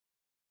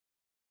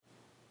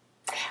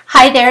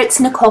Hi there, it's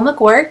Nicole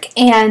McGurk,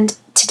 and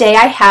today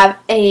I have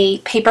a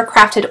paper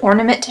crafted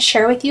ornament to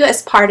share with you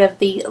as part of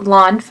the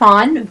Lawn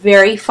Fawn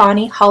Very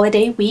Fawny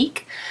Holiday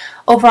Week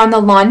over on the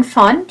Lawn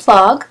Fawn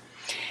blog.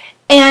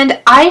 And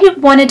I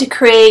wanted to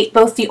create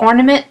both the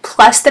ornament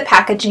plus the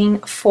packaging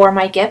for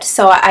my gift,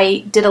 so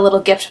I did a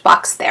little gift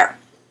box there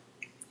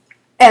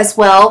as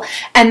well,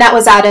 and that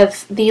was out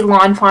of the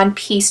Lawn Fawn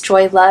Peace,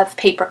 Joy, Love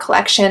paper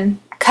collection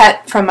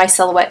cut from my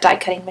Silhouette die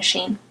cutting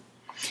machine.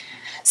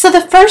 So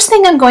the first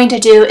thing I'm going to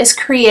do is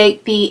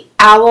create the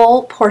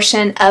owl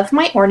portion of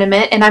my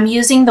ornament, and I'm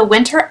using the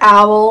Winter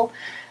Owl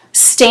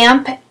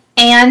stamp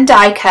and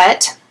die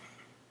cut.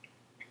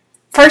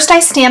 First I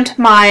stamped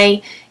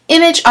my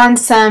image on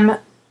some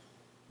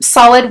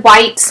solid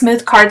white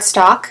smooth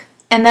cardstock,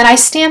 and then I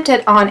stamped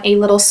it on a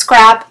little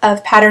scrap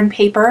of pattern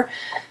paper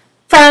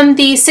from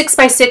the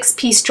 6x6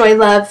 Peace, Joy,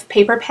 Love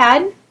paper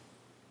pad,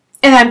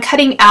 and I'm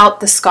cutting out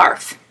the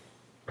scarf.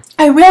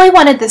 I really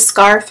wanted the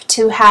scarf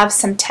to have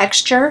some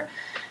texture,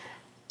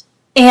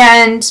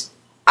 and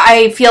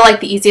I feel like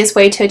the easiest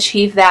way to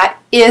achieve that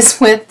is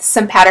with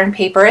some pattern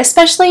paper,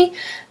 especially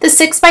the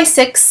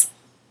 6x6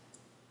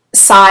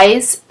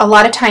 size. A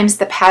lot of times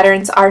the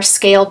patterns are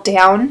scaled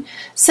down,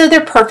 so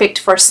they're perfect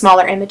for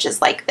smaller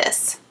images like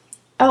this.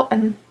 Oh,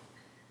 and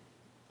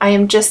I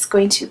am just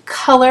going to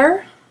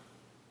color.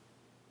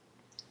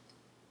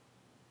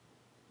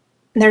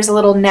 There's a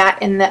little gnat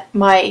in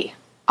my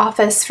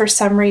office for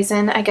some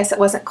reason. I guess it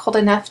wasn't cold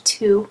enough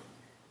to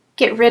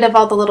get rid of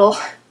all the little,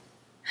 I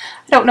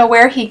don't know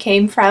where he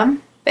came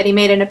from, but he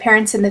made an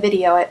appearance in the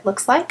video, it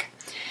looks like.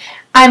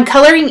 I'm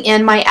coloring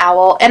in my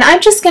owl, and I'm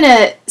just going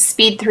to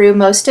speed through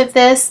most of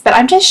this, but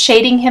I'm just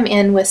shading him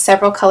in with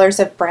several colors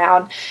of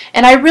brown,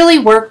 and I really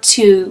worked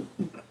to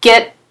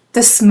get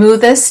the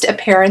smoothest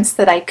appearance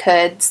that I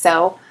could.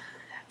 So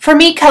for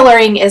me,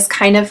 coloring is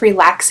kind of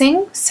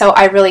relaxing, so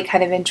I really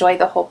kind of enjoy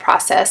the whole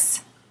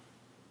process.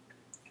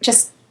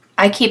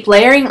 I keep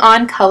layering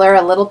on color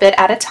a little bit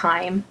at a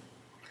time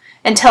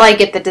until I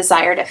get the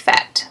desired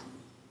effect.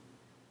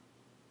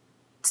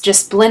 It's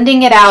just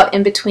blending it out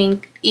in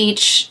between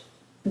each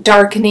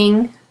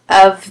darkening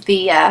of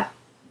the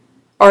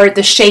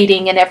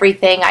shading and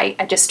everything.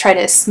 I just try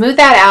to smooth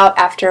that out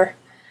after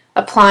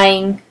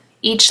applying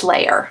each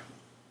layer.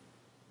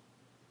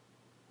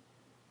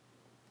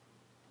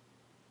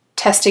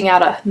 Testing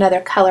out another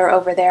color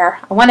over there.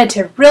 I wanted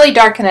to really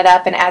darken it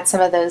up and add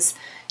some of those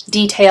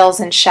details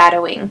and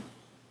shadowing.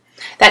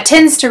 That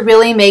tends to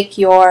really make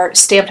your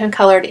stamped and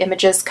colored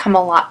images come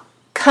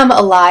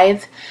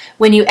alive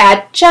when you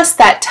add just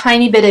that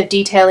tiny bit of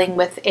detailing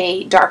with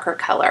a darker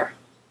color.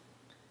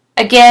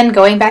 Again,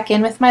 going back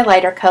in with my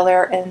lighter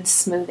color and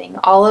smoothing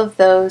all of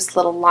those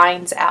little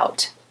lines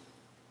out.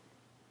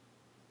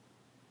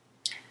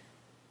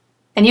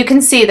 And you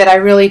can see that I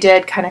really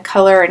did kind of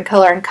color and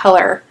color and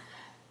color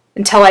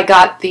until I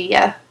got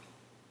the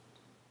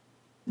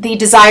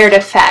desired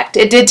effect.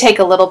 It did take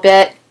a little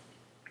bit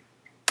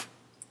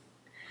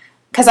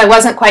because I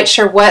wasn't quite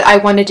sure what I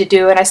wanted to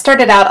do, and I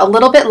started out a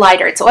little bit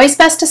lighter. It's always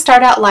best to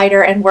start out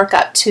lighter and work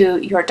up to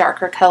your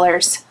darker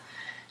colors,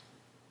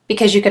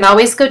 because you can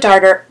always go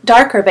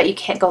darker, but you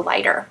can't go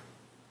lighter.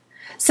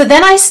 So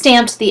then I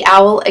stamped the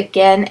owl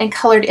again and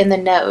colored in the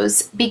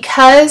nose.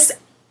 Because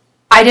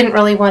I didn't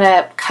really want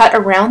to cut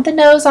around the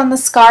nose on the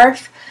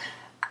scarf,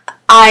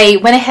 I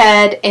went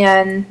ahead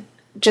and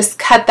just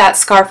cut that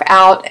scarf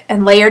out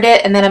and layered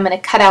it, and then I'm going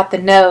to cut out the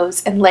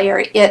nose and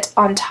layer it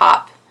on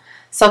top.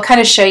 So I'll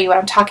kind of show you what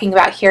I'm talking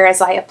about here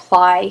as I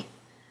apply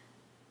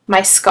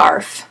my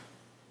scarf.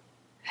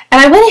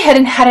 And I went ahead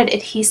and added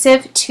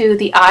adhesive to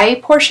the eye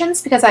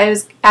portions because I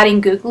was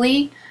adding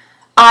googly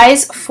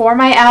eyes for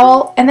my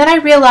owl, and then I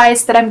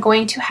realized that I'm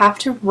going to have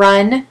to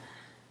run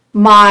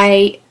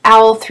my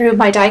owl through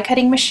my die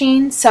cutting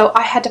machine, so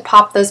I had to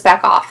pop those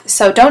back off.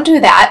 So don't do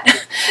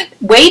that.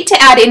 Wait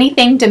to add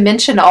anything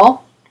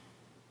dimensional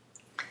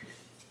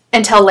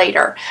until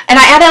later. And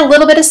I added a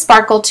little bit of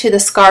sparkle to the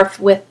scarf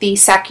with the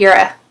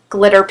Sakura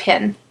glitter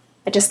pin.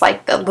 I just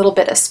like the little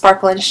bit of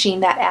sparkle and sheen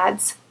that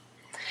adds.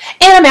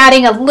 And I'm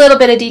adding a little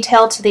bit of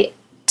detail to the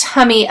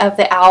tummy of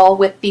the owl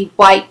with the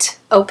white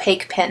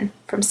opaque pin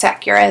from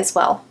Sakura as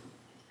well.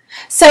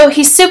 So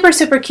he's super,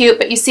 super cute,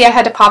 but you see I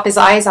had to pop his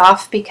eyes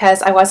off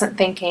because I wasn't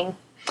thinking.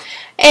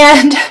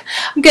 And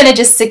I'm going to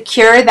just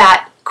secure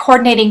that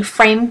coordinating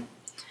frame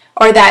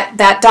or that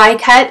die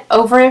cut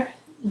over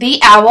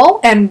the owl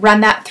and run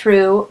that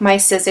through my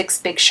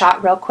Sizzix Big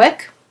Shot real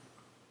quick.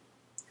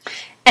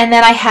 And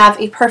then I have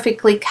a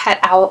perfectly cut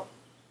out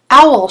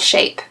owl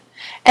shape.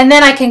 And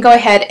then I can go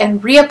ahead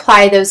and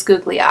reapply those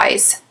googly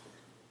eyes.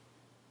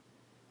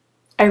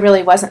 I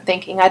really wasn't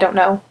thinking, I don't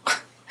know.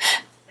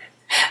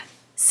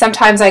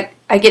 Sometimes I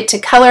get to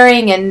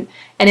coloring and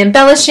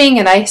embellishing,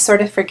 and I sort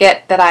of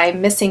forget that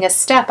I'm missing a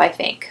step, I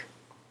think.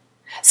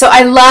 So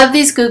I love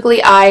these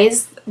googly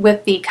eyes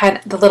with the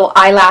little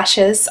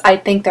eyelashes. I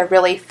think they're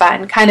really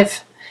fun, kind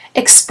of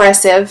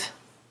expressive.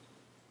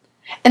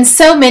 And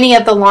so many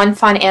of the Lawn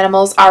Fawn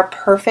animals are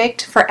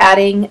perfect for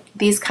adding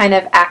these kind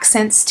of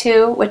accents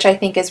to, which I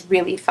think is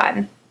really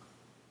fun.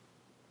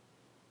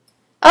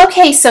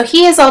 Okay, so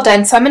he is all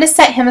done, so I'm going to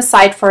set him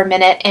aside for a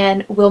minute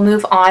and we'll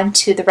move on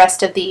to the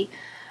rest of the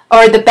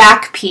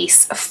back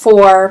piece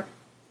for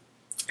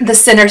the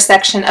center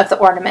section of the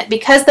ornament,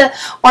 because the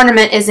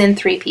ornament is in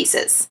 3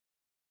 pieces.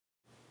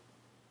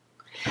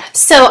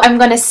 So I'm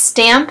going to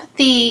stamp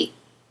the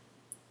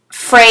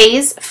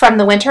phrase from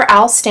the Winter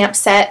Owl stamp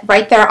set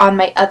right there on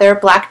my other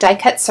black die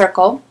cut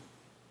circle.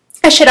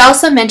 I should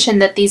also mention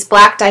that these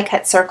black die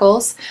cut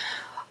circles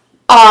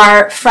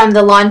are from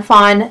the Lawn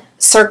Fawn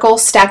circle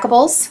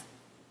stackables,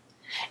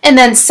 and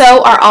then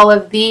so are all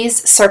of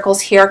these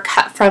circles here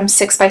cut from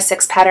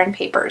 6x6 pattern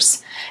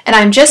papers. And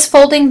I'm just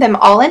folding them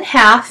all in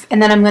half,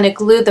 and then I'm going to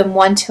glue them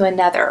one to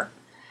another.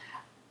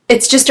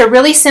 It's just a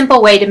really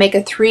simple way to make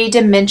a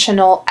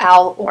 3-dimensional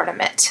owl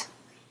ornament.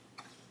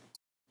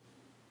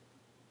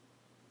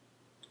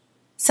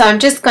 So I'm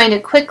just going to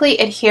quickly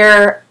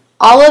adhere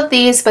all of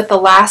these with the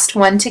last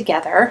one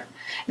together,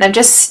 and I'm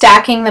just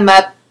stacking them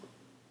up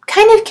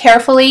kind of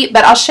carefully,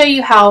 but I'll show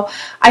you how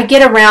I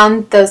get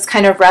around those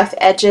kind of rough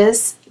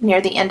edges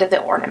near the end of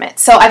the ornament.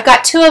 So I've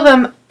got 2 of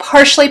them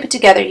partially put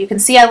together. You can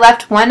see I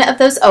left one of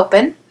those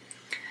open.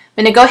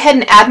 I'm going to go ahead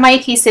and add my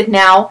adhesive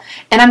now,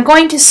 and I'm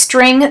going to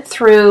string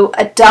through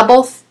a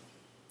double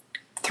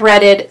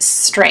threaded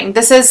string.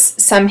 This is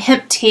some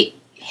hemp teak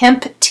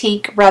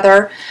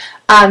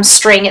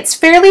string. It's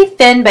fairly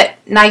thin but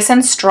nice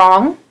and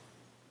strong.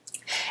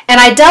 And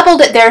I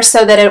doubled it there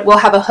so that it will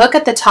have a hook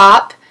at the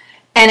top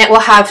and it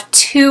will have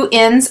 2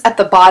 ends at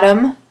the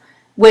bottom,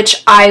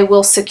 which I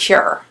will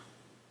secure.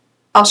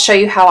 I'll show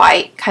you how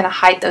I kind of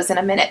hide those in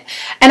a minute.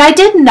 And I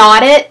did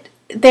knot it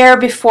there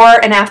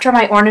before and after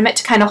my ornament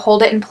to kind of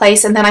hold it in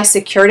place, and then I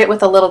secured it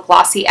with a little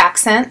glossy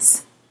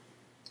accents.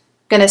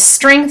 I'm going to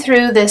string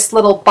through this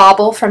little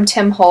bauble from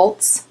Tim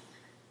Holtz.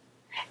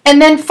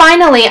 And then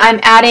finally I'm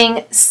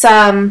adding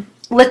some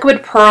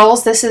liquid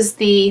pearls. This is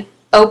the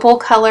opal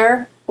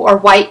color or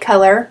white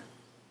color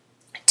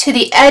to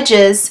the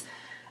edges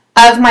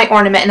of my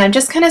ornament, and I'm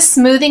just kind of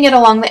smoothing it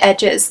along the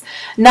edges.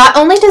 Not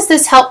only does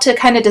this help to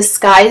kind of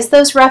disguise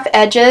those rough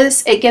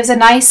edges, it gives a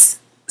nice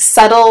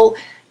subtle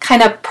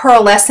kind of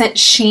pearlescent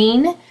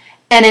sheen,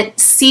 and it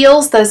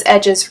seals those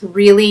edges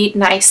really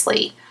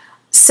nicely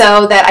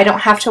so that I don't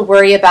have to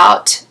worry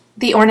about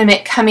the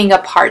ornament coming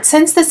apart.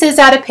 Since this is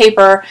out of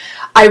paper,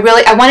 I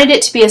wanted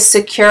it to be as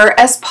secure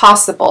as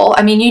possible.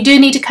 I mean, you do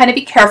need to kind of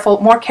be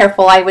careful, more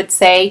careful I would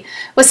say,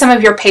 with some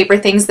of your paper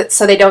things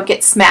so they don't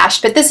get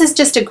smashed, but this is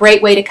just a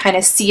great way to kind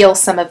of seal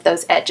some of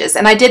those edges,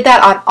 and I did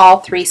that on all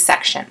 3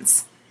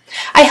 sections.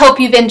 I hope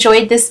you've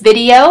enjoyed this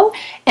video,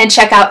 and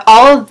check out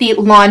all of the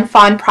Lawn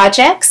Fawn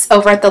projects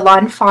over at the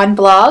Lawn Fawn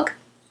blog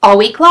all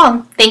week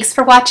long. Thanks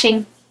for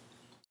watching.